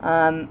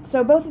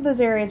 So both of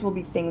those areas will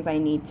be things I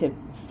need to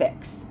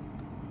fix.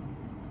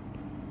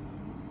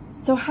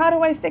 So how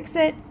do I fix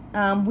it?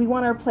 We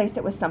want to replace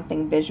it with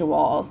something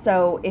visual.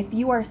 So if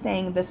you are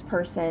saying this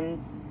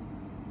person,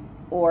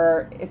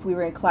 or if we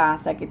were in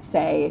class, I could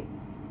say,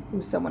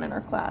 who's someone in our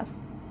class?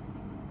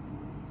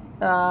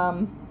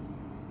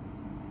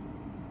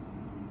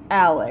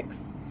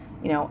 Alex.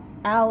 You know,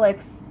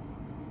 Alex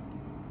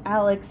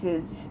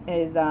is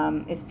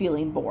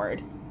feeling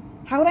bored.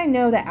 How would I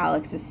know that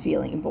Alex is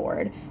feeling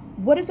bored?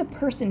 What is a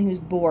person who's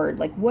bored?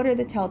 Like, what are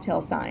the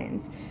telltale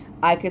signs?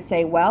 I could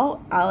say, well,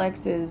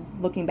 Alex is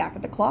looking back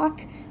at the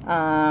clock.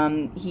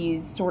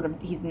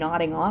 He's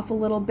nodding off a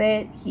little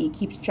bit. He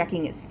keeps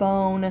checking his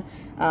phone.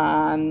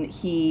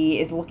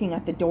 He is looking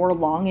at the door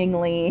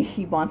longingly.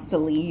 He wants to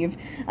leave.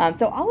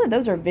 So all of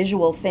those are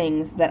visual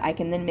things that I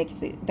can then make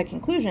the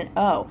conclusion,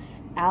 oh,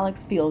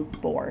 Alex feels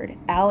bored.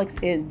 Alex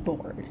is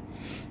bored.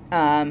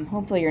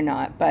 Hopefully you're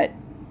not, but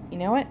you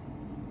know what?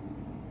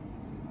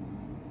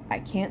 I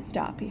can't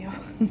stop you.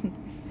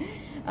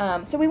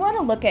 So we want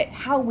to look at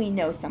how we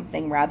know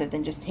something rather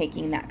than just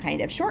taking that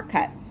kind of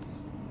shortcut.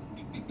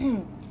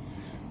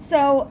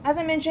 So as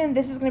I mentioned,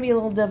 this is going to be a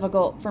little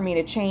difficult for me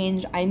to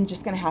change. I'm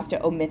just going to have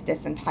to omit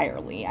this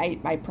entirely.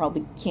 I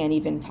probably can't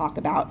even talk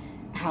about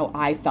how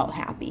I felt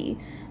happy.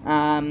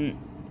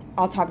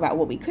 I'll talk about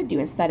what we could do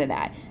instead of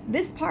that.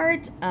 This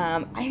part,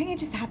 I think I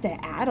just have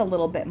to add a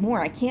little bit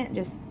more. I can't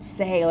just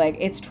say, like,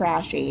 it's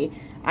trashy.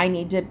 I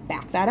need to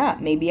back that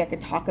up. Maybe I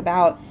could talk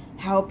about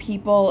how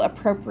people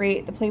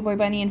appropriate the Playboy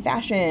Bunny in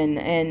fashion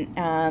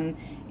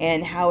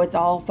and how it's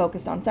all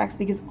focused on sex,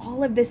 because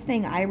all of this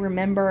thing I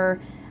remember,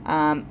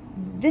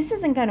 this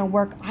isn't going to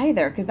work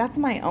either because that's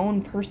my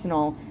own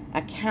personal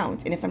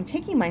account. And if I'm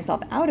taking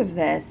myself out of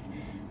this,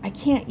 I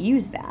can't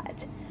use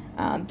that.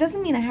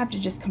 Doesn't mean I have to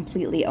just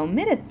completely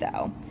omit it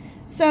though.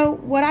 So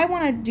what I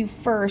want to do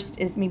first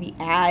is maybe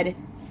add,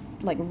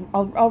 like,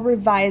 I'll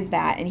revise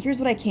that. And here's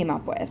what I came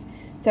up with.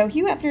 So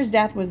Hugh Hefner's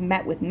death was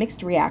met with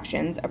mixed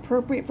reactions,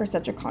 appropriate for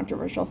such a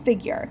controversial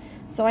figure.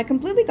 So I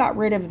completely got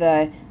rid of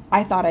the,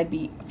 I thought I'd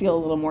feel a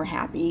little more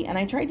happy, and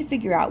I tried to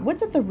figure out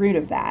what's at the root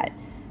of that.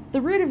 The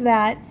root of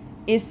that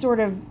is sort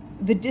of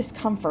the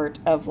discomfort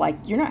of, like,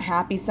 you're not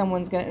happy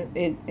someone's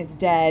is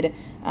dead.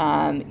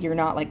 You're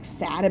not, like,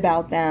 sad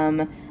about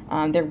them.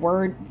 There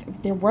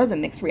was a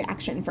mixed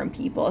reaction from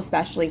people,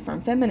 especially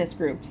from feminist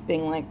groups,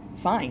 being like,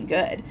 fine,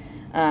 good.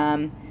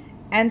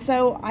 And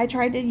so I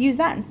tried to use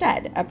that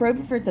instead,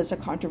 appropriate for such a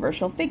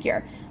controversial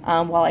figure.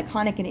 While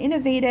iconic and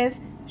innovative,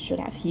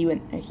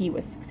 he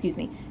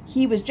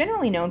was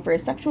generally known for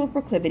his sexual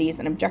proclivities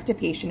and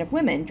objectification of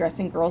women,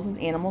 dressing girls as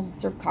animals to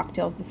serve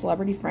cocktails to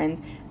celebrity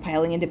friends,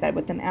 piling into bed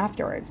with them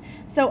afterwards.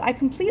 So I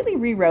completely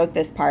rewrote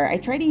this part. I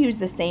tried to use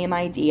the same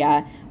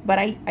idea, but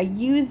I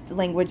used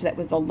language that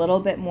was a little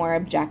bit more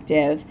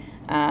objective.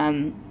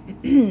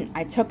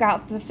 I took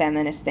out the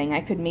feminist thing. I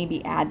could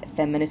maybe add that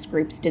feminist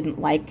groups didn't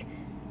like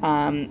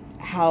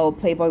how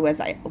Playboy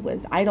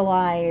was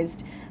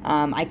idolized.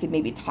 I could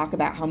maybe talk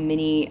about how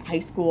many high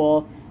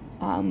school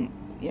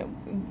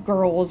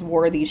girls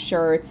wore these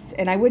shirts,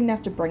 and I wouldn't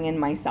have to bring in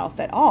myself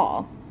at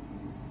all.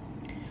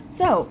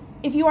 So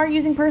if you are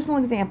using personal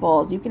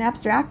examples, you can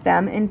abstract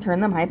them and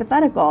turn them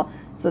hypothetical.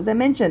 So as I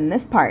mentioned,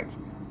 this part,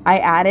 I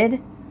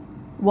added,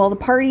 while the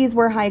parties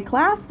were high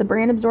class, the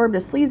brand absorbed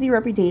a sleazy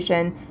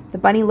reputation. The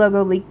bunny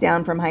logo leaked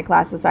down from high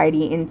class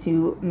society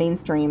into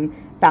mainstream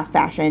fast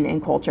fashion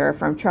and culture,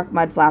 from truck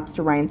mud flaps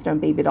to rhinestone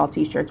baby doll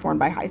t-shirts worn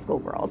by high school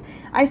girls.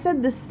 I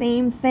said the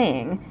same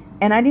thing,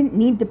 and I didn't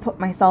need to put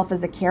myself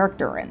as a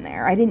character in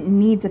there. I didn't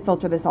need to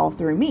filter this all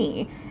through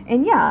me.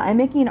 And yeah, I'm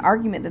making an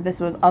argument that this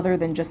was other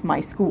than just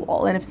my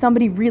school. And if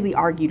somebody really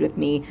argued with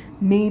me,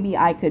 maybe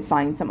I could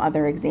find some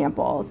other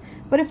examples.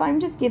 But if I'm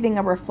just giving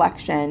a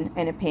reflection,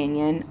 an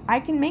opinion,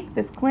 I can make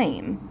this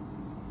claim.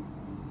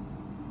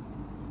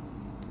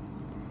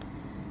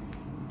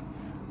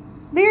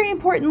 Very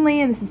importantly,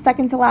 and this is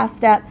second to last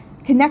step,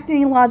 connect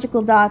any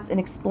logical dots and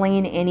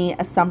explain any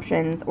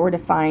assumptions or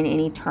define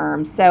any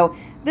terms. So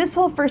this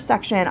whole first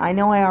section, I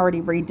know I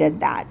already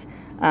redid that,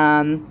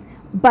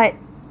 but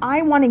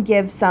I want to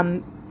give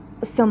some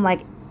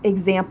like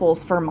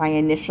examples for my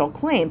initial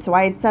claim. So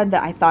I had said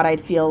that I thought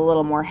I'd feel a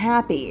little more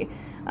happy,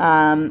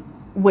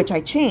 which I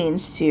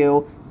changed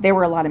to there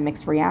were a lot of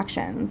mixed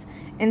reactions.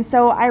 And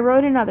so I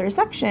wrote another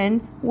section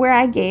where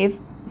I gave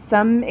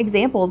some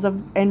examples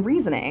and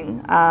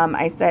reasoning.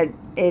 I said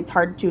it's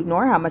hard to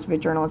ignore how much of a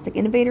journalistic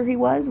innovator he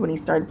was. When he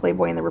started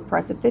Playboy in the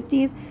repressive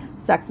 50s,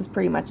 sex was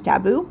pretty much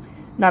taboo.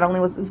 Not only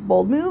was this a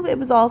bold move, it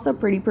was also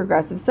pretty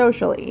progressive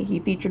socially. He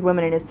featured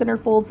women in his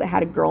centerfolds that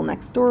had a girl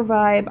next door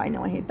vibe. I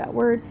know I hate that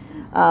word.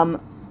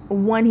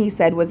 One he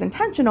said was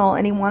intentional,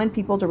 and he wanted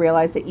people to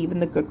realize that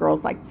even the good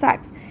girls liked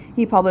sex.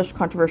 He published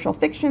controversial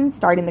fiction,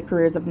 starting the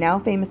careers of now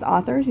famous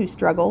authors who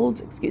struggled,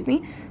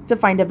 to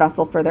find a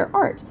vessel for their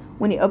art.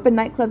 When he opened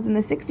nightclubs in the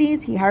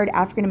 60s, he hired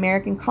African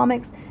American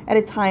comics at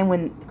a time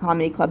when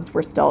comedy clubs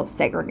were still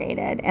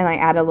segregated. And I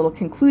add a little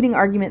concluding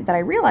argument that I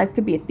realized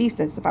could be a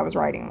thesis if I was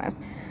writing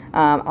this.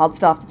 I'll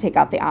still have to take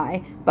out the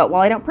I. But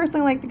while I don't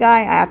personally like the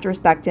guy, I have to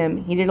respect him.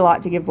 He did a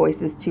lot to give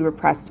voices to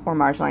repressed or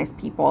marginalized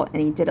people,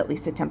 and he did at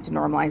least attempt to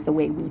normalize the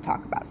way we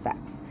talk about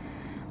sex.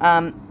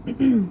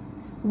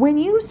 When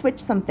you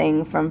switch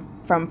something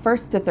from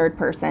first to third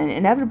person,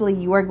 inevitably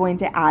you are going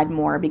to add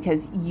more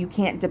because you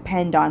can't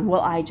depend on,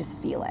 well, I just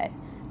feel it.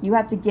 You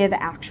have to give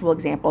actual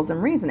examples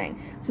and reasoning.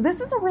 So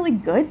this is a really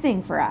good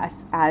thing for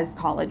us as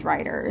college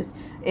writers.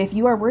 If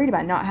you are worried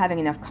about not having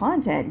enough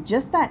content,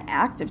 just that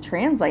act of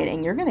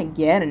translating, you're going to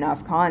get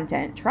enough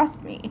content,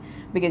 trust me,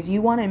 because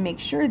you want to make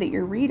sure that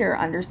your reader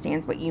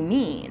understands what you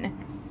mean.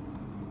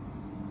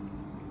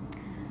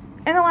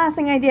 And the last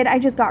thing I did, I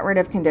just got rid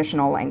of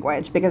conditional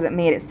language because it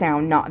made it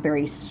sound not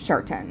very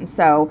certain.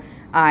 So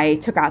I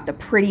took out the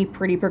pretty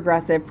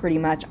progressive, pretty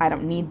much. I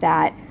don't need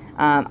that.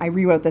 I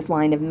rewrote this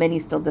line of many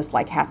still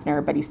dislike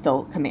Hefner, but he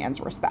still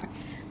commands respect.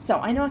 So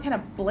I know I kind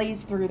of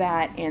blazed through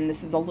that, and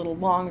this is a little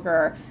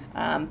longer,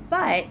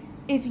 but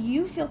if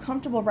you feel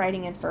comfortable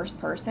writing in first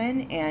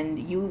person and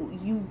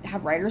you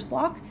have writer's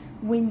block,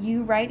 when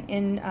you write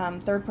in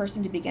third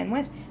person to begin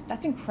with,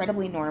 that's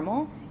incredibly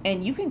normal,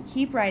 and you can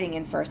keep writing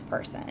in first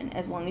person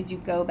as long as you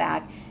go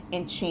back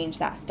and change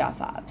that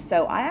stuff up.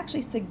 So I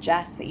actually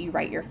suggest that you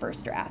write your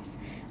first drafts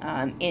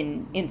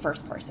in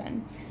first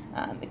person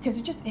because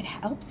it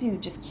helps you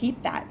just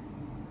keep that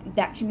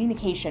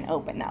communication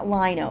open, that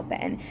line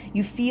open.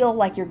 You feel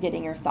like you're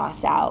getting your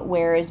thoughts out,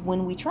 whereas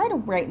when we try to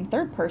write in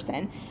third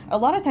person, a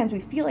lot of times we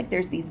feel like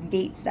there's these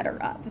gates that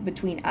are up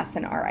between us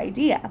and our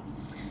idea.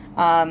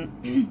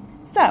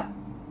 So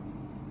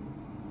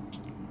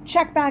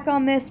check back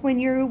on this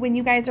when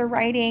you guys are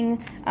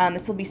writing.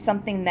 This will be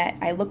something that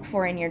I look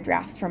for in your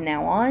drafts from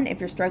now on. If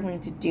you're struggling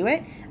to do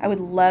it, I would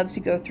love to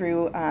go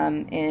through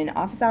in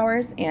office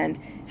hours and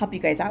help you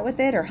guys out with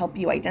it, or help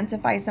you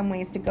identify some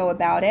ways to go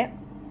about it.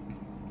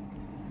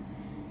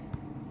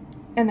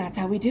 And that's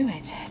how we do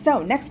it.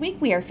 So next week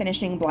we are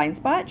finishing Blind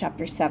Spot,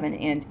 chapters 7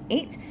 and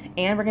 8,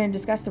 and we're going to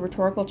discuss the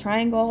rhetorical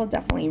triangle,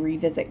 definitely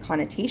revisit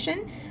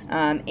connotation,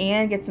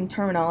 and get some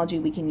terminology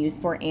we can use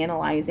for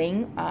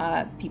analyzing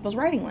people's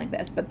writing like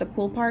this. But the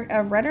cool part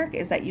of rhetoric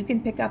is that you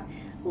can pick up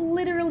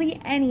literally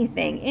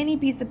anything, any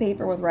piece of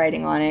paper with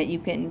writing on it. You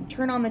can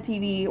turn on the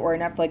TV or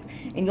Netflix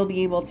and you'll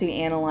be able to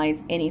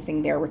analyze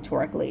anything there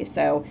rhetorically.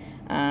 So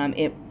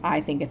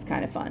I think it's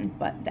kind of fun,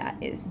 but that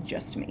is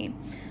just me.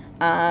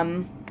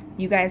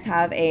 You guys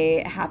have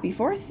a happy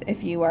 4th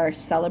if you are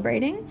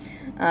celebrating,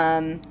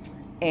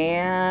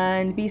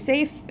 and be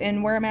safe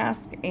and wear a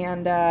mask,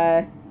 and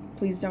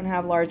please don't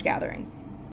have large gatherings.